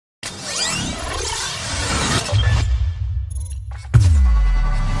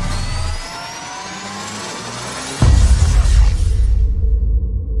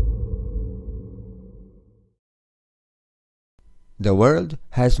The world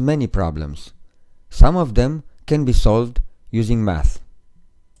has many problems. Some of them can be solved using math.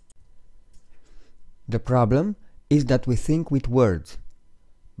 The problem is that we think with words,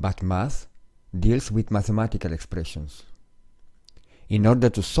 but math deals with mathematical expressions. In order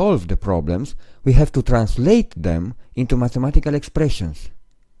to solve the problems, we have to translate them into mathematical expressions.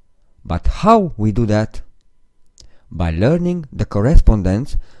 But how we do that? By learning the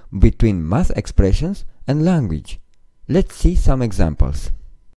correspondence between math expressions and language. Let's see some examples.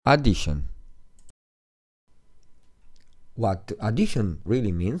 Addition. What addition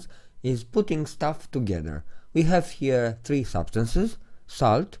really means is putting stuff together. We have here three substances: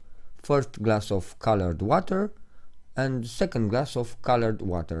 salt, first glass of colored water, and second glass of colored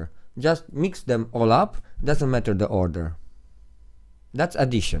water. Just mix them all up, doesn't matter the order. That's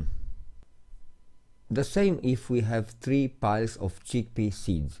addition. The same if we have three piles of chickpea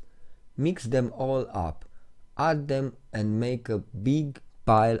seeds. Mix them all up, add them and make a big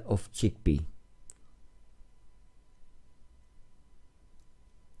pile of chickpea.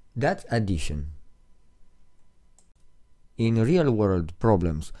 That's addition. In real-world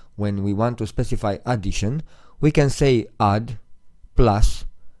problems, when we want to specify addition, we can say add plus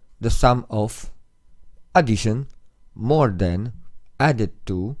the sum of addition more than added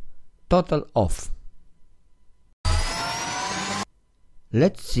to total of.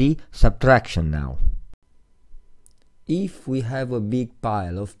 Let's see subtraction now. If we have a big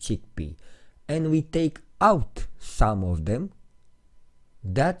pile of chickpea and we take out some of them,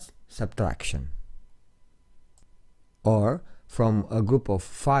 that's subtraction. Or from a group of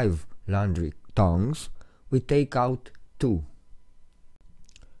 5 laundry tongs, we take out 2.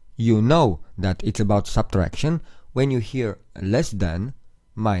 You know that it's about subtraction when you hear less than,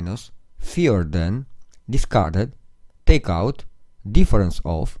 minus, fewer than, discarded, take out, difference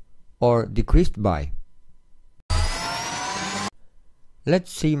of, or decreased by.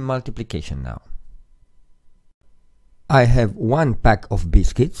 Let's see multiplication now. I have 1 pack of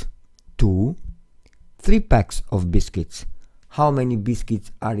biscuits, 2, 3 packs of biscuits. How many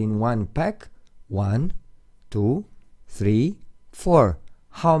biscuits are in 1 pack? 1, 2, 3, 4.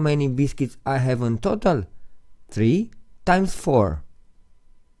 How many biscuits I have in total? 3 times 4.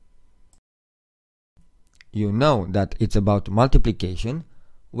 You know that it's about multiplication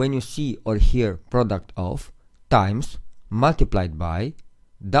when you see or hear product of, times, multiplied by,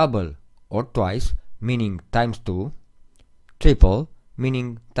 double or twice, meaning times 2, triple,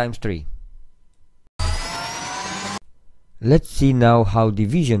 meaning times 3. Let's see now how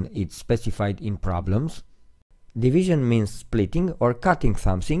division is specified in problems. Division means splitting or cutting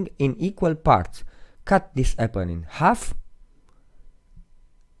something in equal parts. Cut this apple in half.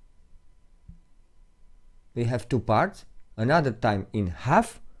 We have 2 parts. Another time in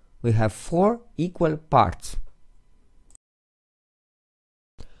half, we have 4 equal parts.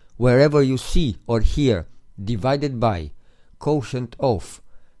 Wherever you see or hear divided by, quotient of,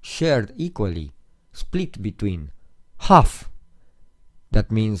 shared equally, split between, half,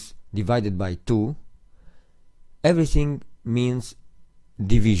 that means divided by 2, everything means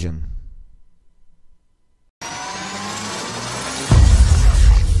division.